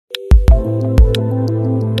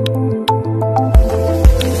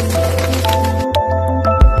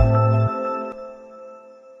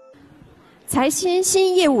新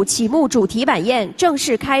新业务启幕主题晚宴正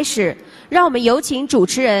式开始，让我们有请主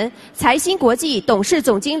持人财新国际董事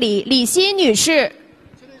总经理李欣女士。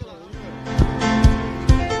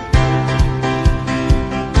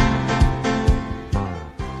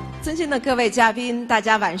尊敬的各位嘉宾，大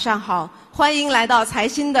家晚上好，欢迎来到财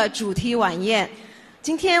新的主题晚宴。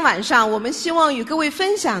今天晚上我们希望与各位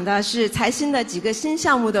分享的是财新的几个新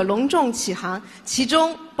项目的隆重启航，其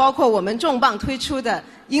中包括我们重磅推出的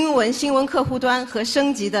英文新闻客户端和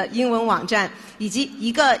升级的英文网站，以及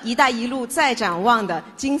一个“一带一路”再展望的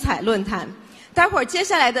精彩论坛。待会儿接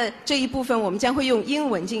下来的这一部分我们将会用英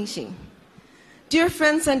文进行。Dear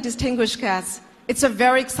friends and distinguished guests, it's a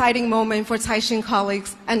very exciting moment for Caixin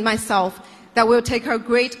colleagues and myself that will take our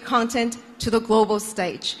great content to the global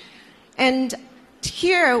stage. And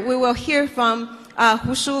here we will hear from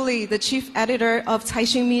Hu Shuli, the chief editor of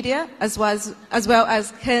Caixin Media, as well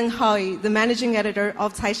as Ken Hui, the managing editor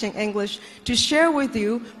of Caixin English, to share with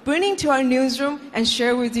you, bringing to our newsroom and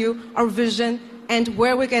share with you our vision and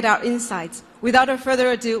where we get our insights. Without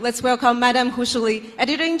further ado, let's welcome Madam Hu Shuli,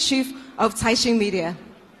 editor-in-chief of Caixin Media.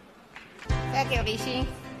 Thank you, Li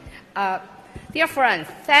Xin. Dear friends,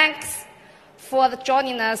 thanks for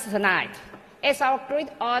joining us tonight. It's our great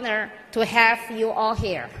honor to have you all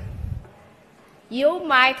here. You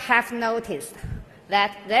might have noticed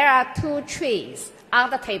that there are two trees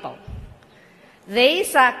on the table.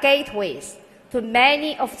 These are gateways to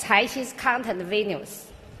many of Caixin's content venues.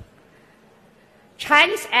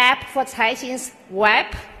 Chinese app for Caixin's web,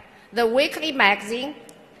 the weekly magazine,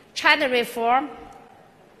 China Reform,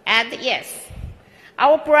 and yes,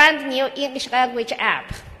 our brand new English language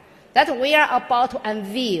app that we are about to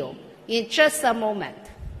unveil in just a moment.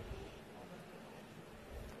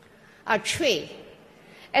 A tree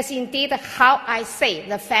is indeed how I say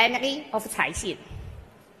the family of Caixin.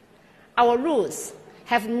 Our rules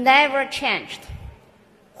have never changed.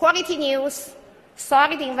 Quality news,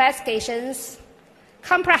 solid investigations,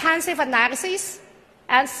 comprehensive analysis,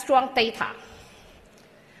 and strong data.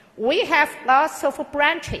 We have lots of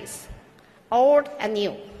branches, old and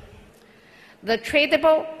new. The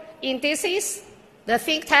tradable indices, the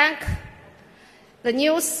think tank, the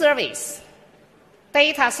news service,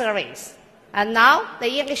 data service, and now the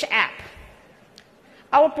English app.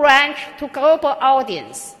 Our branch to global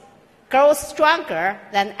audience grows stronger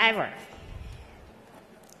than ever.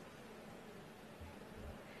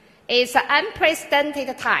 It's an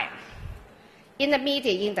unprecedented time in the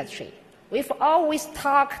media industry. We've always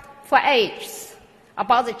talked for ages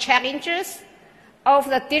about the challenges of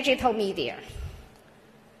the digital media.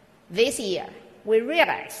 This year, we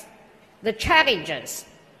realize the challenges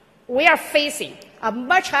we are facing are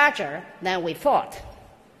much larger than we thought.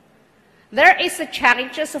 There is the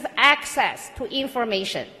challenges of access to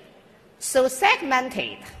information, so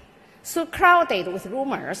segmented, so crowded with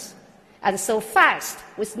rumors, and so fast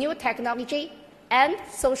with new technology and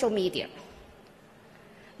social media.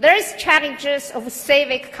 There is challenges of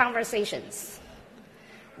civic conversations.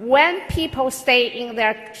 When people stay in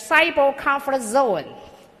their cyber comfort zone,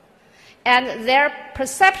 and their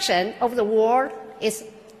perception of the world is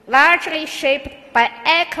largely shaped by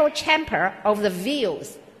echo chamber of the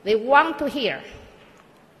views they want to hear.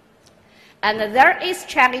 And there is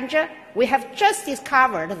challenge we have just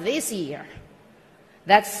discovered this year,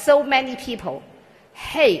 that so many people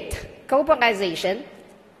hate globalization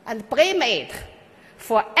and blame it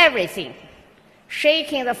for everything,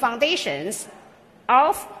 shaking the foundations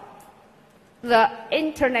of the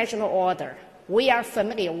international order we are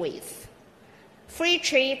familiar with. Free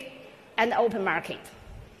trade and open market.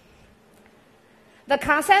 The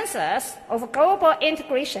consensus of global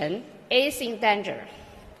integration is in danger.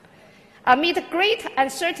 Amid great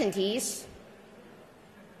uncertainties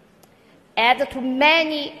and to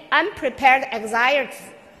many unprepared anxieties,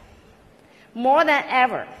 more than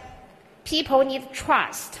ever, people need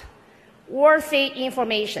trust, worthy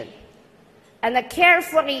information, and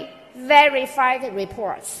carefully verified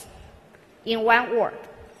reports. In one word,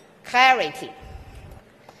 clarity.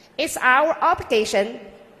 It's our obligation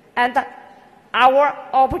and our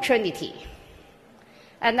opportunity.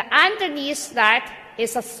 And underneath that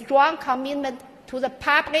is a strong commitment to the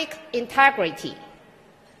public integrity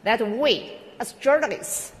that we, as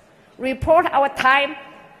journalists, report our time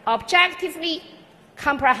objectively,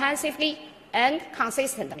 comprehensively, and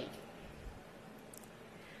consistently.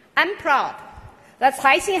 I'm proud that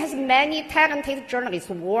Caixin has many talented journalists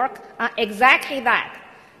who work on exactly that,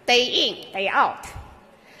 day in, day out.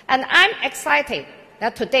 And I'm excited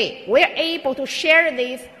that today we're able to share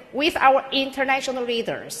this with our international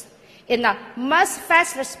readers in a much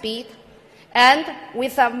faster speed and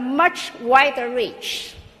with a much wider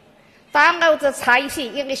reach. Download the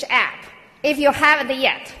Caixin English app if you haven't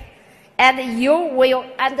yet, and you will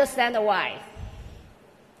understand why.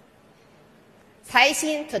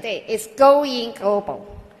 Caixin today is going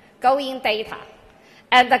global, going data,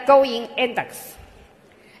 and going index.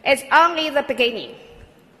 It's only the beginning.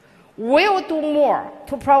 We'll do more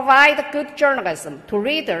to provide good journalism to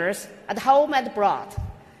readers at home and abroad,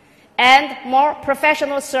 and more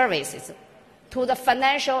professional services to the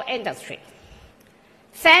financial industry.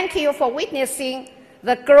 Thank you for witnessing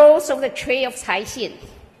the growth of the tree of Caixin.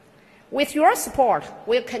 With your support,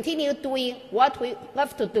 we'll continue doing what we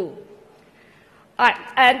love to do,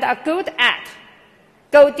 and are good at.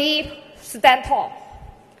 Go deep, stand tall.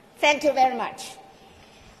 Thank you very much.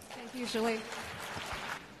 Thank you, Shirley.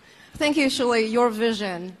 Thank you, Shirley. Your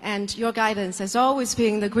vision and your guidance has always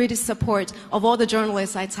been the greatest support of all the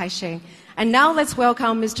journalists at Caixin. And now let's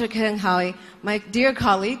welcome Mr. Ken Howie, my dear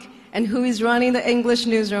colleague, and who is running the English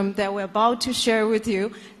newsroom that we're about to share with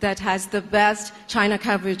you that has the best China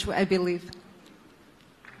coverage, I believe.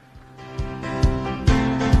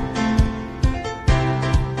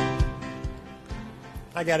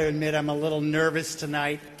 I got to admit, I'm a little nervous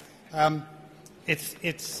tonight.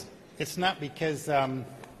 It's not because,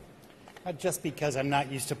 not just because I'm not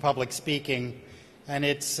used to public speaking, and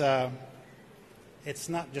it's not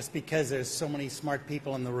just because there's so many smart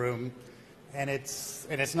people in the room, and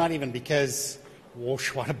it's not even because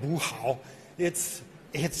it's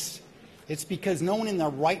because no one in their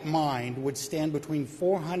right mind would stand between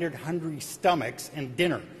 400 hungry stomachs and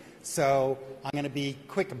dinner. So I'm going to be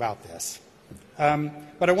quick about this.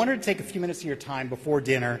 But I wanted to take a few minutes of your time before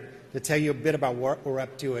dinner to tell you a bit about what we're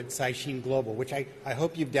up to at Caixin Global, which I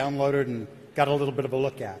hope you've downloaded and got a little bit of a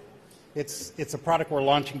look at. It's a product we're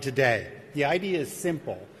launching today. The idea is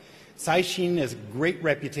simple. Caixin has a great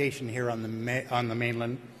reputation here on the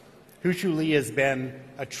mainland. Hushu Li has been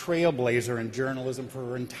a trailblazer in journalism for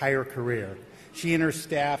her entire career. She and her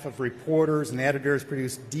staff of reporters and editors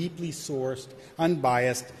produce deeply sourced,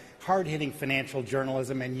 unbiased, hard-hitting financial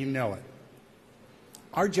journalism, and you know it.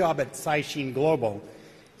 Our job at Caixin Global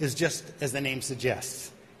is just as the name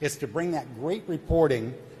suggests. It's to bring that great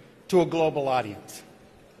reporting to a global audience,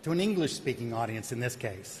 to an English-speaking audience in this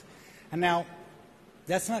case. And now,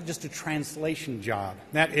 that's not just a translation job.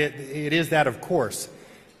 It is that, of course,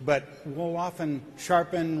 but we'll often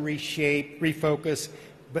sharpen, reshape, refocus,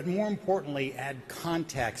 but more importantly, add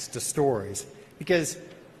context to stories. Because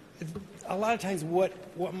a lot of times what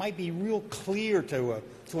might be real clear to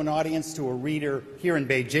an audience, to a reader here in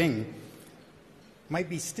Beijing, might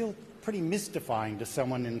be still pretty mystifying to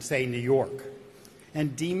someone in, say, New York.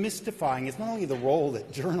 And demystifying is not only the role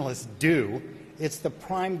that journalists do, it's the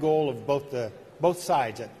prime goal of both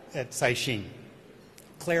sides at Caixin.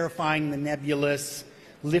 Clarifying the nebulous,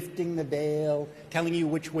 lifting the veil, telling you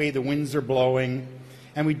which way the winds are blowing.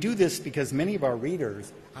 And we do this because many of our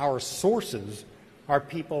readers, our sources, are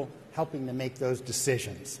people helping to make those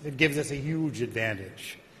decisions. It gives us a huge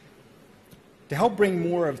advantage. To help bring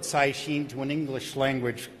more of Caixin to an English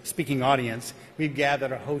language speaking audience, we've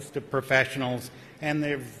gathered a host of professionals, and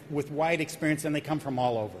they're with wide experience, and they come from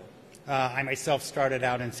all over. I myself started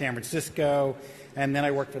out in San Francisco, and then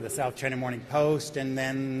I worked for the South China Morning Post, and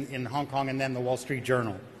then in Hong Kong, and then the Wall Street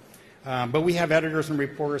Journal. But we have editors and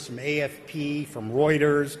reporters from AFP, from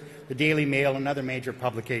Reuters, the Daily Mail, and other major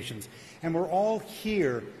publications. And we're all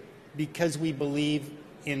here because we believe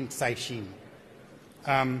in Caixin.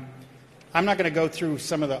 I'm not going to go through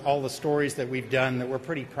all the stories that we've done that we're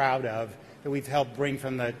pretty proud of, that we've helped bring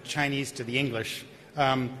from the Chinese to the English.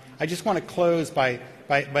 I just want to close by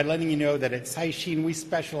letting you know that at Caixin we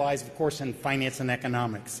specialize, of course, in finance and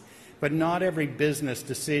economics. But not every business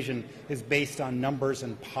decision is based on numbers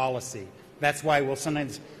and policy. That's why we'll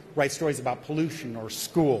sometimes write stories about pollution or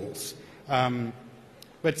schools. But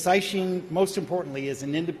Caixin, most importantly, is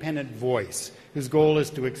an independent voice whose goal is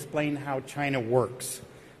to explain how China works.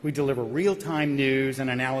 We deliver real-time news and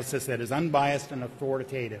analysis that is unbiased and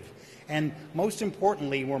authoritative. And most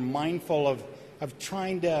importantly, we're mindful of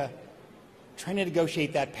trying to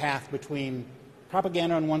negotiate that path between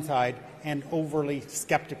propaganda on one side and overly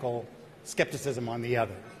skepticism on the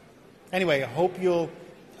other. Anyway, I hope you'll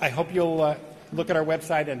look at our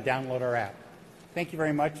website and download our app. Thank you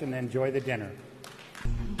very much, and enjoy the dinner.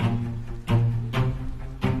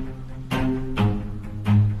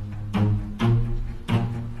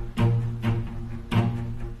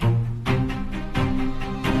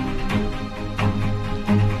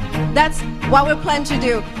 That's what we plan to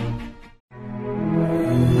do.